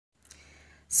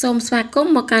សូមស្វាគម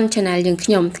ន៍មកកាន់ Channel យើងខ្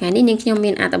ញុំថ្ងៃនេះនាងខ្ញុំ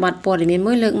មានអត្ថបទព័ត៌មាន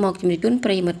មួយលើកមកជំរាបជូនប្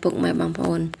រិយមិត្តពុកម៉ែបងប្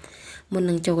អូនមុន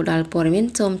នឹងចូលដល់ព័ត៌មាន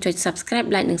សូមចុច Subscribe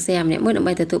Like និង Share ម្នាក់មួយដើម្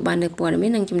បីទទួលបាននូវព័ត៌មា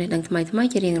ននិងចំណេះដឹងថ្មីៗ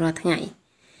ជារៀងរាល់ថ្ងៃ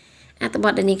អត្ថប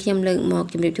ទដែលនាងខ្ញុំលើកមក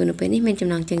ជំរាបជូននៅពេលនេះមានចំ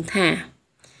ណងជើងថា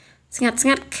ស្ងា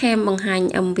ត់ខេមបង្ហាញ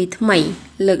MV ថ្មី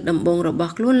លើកដំបូងរប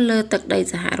ស់ខ្លួនលើទឹកដី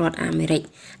សហរដ្ឋអាមេរិក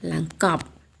ឡើងកប់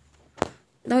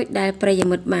ដោយដែលប្រិយ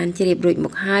មិត្តបានជ្រាបរួចម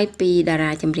កហើយពីតា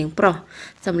រាចម្រៀងប្រុស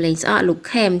សំឡេងស្អកលោក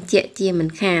ខេមជាជាមិន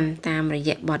ខានតាមរ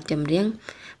យៈបទចម្រៀង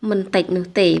មិនតិចនោះ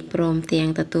ទេព្រមទាំង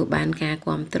ទទួលបានការ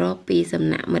គាំទ្រពីសំ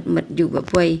ណាក់មិត្តយុវ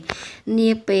វ័យនា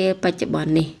ពេលបច្ចុប្បន្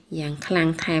ននេះយ៉ាងខ្លាំង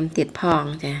ថែមទៀតផង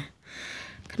ចា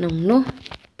ក្នុងនោះ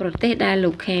ប្រទេសដែលលោ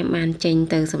កខេមបានចេញ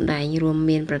ទៅសម្ដែងរួម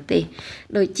មានប្រទេស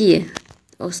ដូចជា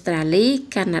អូស្ត្រាលី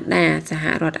កាណាដាសហ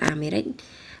រដ្ឋអាមេរិក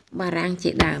បារាំងជា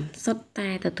ដើមសុទ្ធតែ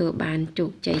ទទួលបានជោ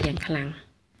គជ័យយ៉ាងខ្លាំង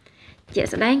ជាក់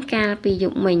ស្ដែងកាលពីយុ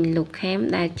គមិញលោកខេម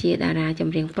ដែលជាតារាច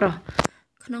ម្រៀងប្រុស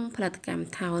ក្នុងផលិតកម្ម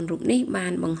ថោនរូបនេះបា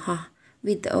នបង្ហោះ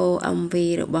វីដេអូ MV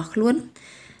របស់ខ្លួន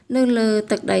នៅលើ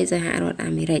ទឹកដីសហរដ្ឋអា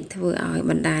មេរិកធ្វើឲ្យ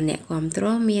បណ្ដាអ្នកគាំទ្រ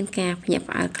មានការភ្ញាក់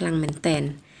ផ្អើលខ្លាំងមែនទែន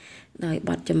ដោយប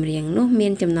ទចម្រៀងនោះមា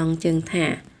នចំណងជើងថា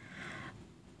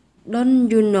Don't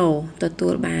you know ទទួ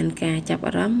លបានការចាប់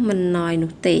អារម្មណ៍មិនណយ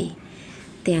នោះទេ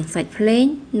ទាំងសាច់ភ្លេង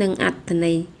និងអត្ថ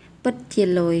ន័យពិតជា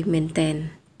លយមែនតែន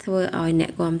ធ្វើឲ្យអ្ន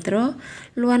កគាំទ្រ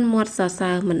លន់មាត់សរ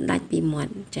សើរមិនដាច់ពីមា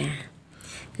ត់ចា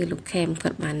គឺលោកខេមគា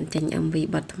ត់បានចេញ MV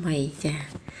បទថ្មីចា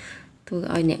ធ្វើ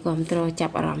ឲ្យអ្នកគាំទ្រចា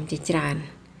ប់អារម្មណ៍ជាច្រើន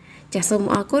ចាសូម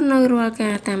អរគុណនៅរាល់កា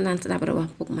រតាមដានស្ដាប់រប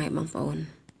ស់ពុកម៉ែបងប្អូន